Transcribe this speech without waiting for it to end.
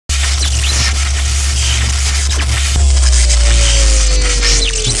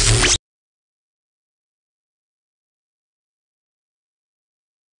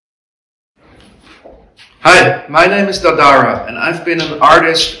Hi, my name is Dadara and I've been an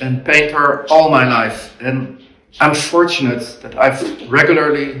artist and painter all my life, and I'm fortunate that I've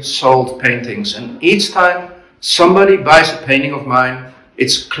regularly sold paintings, and each time somebody buys a painting of mine,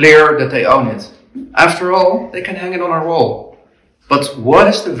 it's clear that they own it. After all, they can hang it on our wall. But what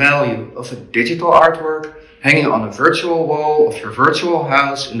is the value of a digital artwork hanging on a virtual wall of your virtual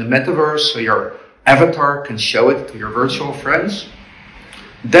house in the metaverse so your avatar can show it to your virtual friends?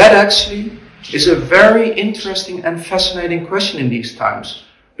 That actually is a very interesting and fascinating question in these times.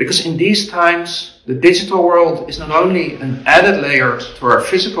 Because in these times, the digital world is not only an added layer to our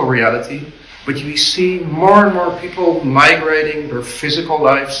physical reality, but we see more and more people migrating their physical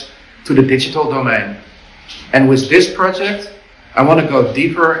lives to the digital domain. And with this project, I want to go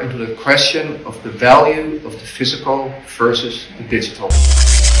deeper into the question of the value of the physical versus the digital.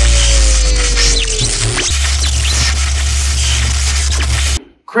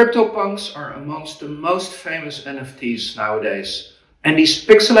 CryptoPunks are amongst the most famous NFTs nowadays. And these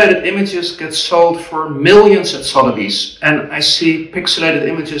pixelated images get sold for millions at Sotheby's. And I see pixelated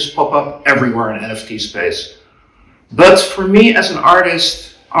images pop up everywhere in NFT space. But for me as an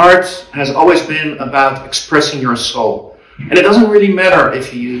artist, art has always been about expressing your soul. And it doesn't really matter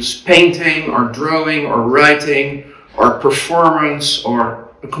if you use painting or drawing or writing or performance or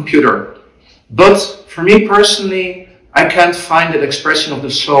a computer. But for me personally, I can't find that expression of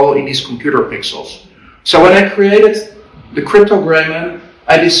the soul in these computer pixels. So when I created the CryptoGreyman,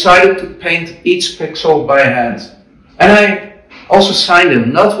 I decided to paint each pixel by hand. And I also signed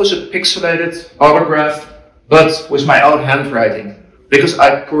him, not with a pixelated autograph, but with my own handwriting, because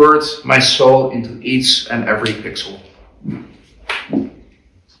I poured my soul into each and every pixel.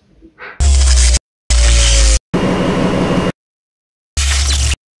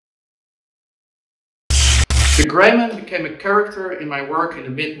 The Greyman became a character in my work in the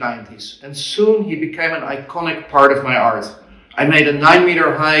mid-90s, and soon he became an iconic part of my art. I made a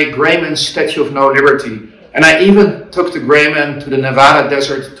 9-meter high Greyman statue of no liberty, and I even took the Greyman to the Nevada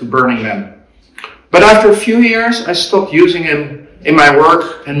desert to Burning Man. But after a few years, I stopped using him in my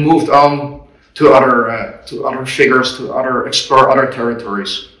work and moved on to other figures, to explore other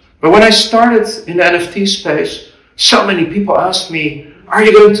territories. But when I started in the NFT space, so many people asked me, "Are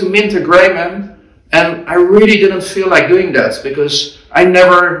you going to mint a Greyman?" And I really didn't feel like doing that, because I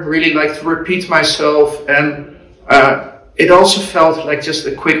never really liked to repeat myself, and it also felt like just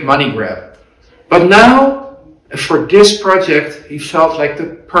a quick money grab. But now, for this project, he felt like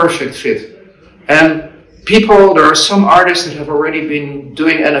the perfect fit. And there are some artists that have already been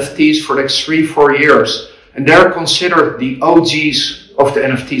doing NFTs for like 3-4 years, and they're considered the OGs of the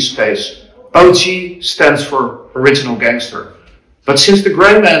NFT space. OG stands for Original Gangster. But since the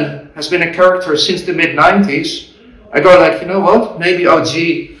Greyman has been a character since the mid-90s, I go like, you know what, maybe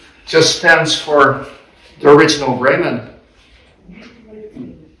OG just stands for the Original Greyman.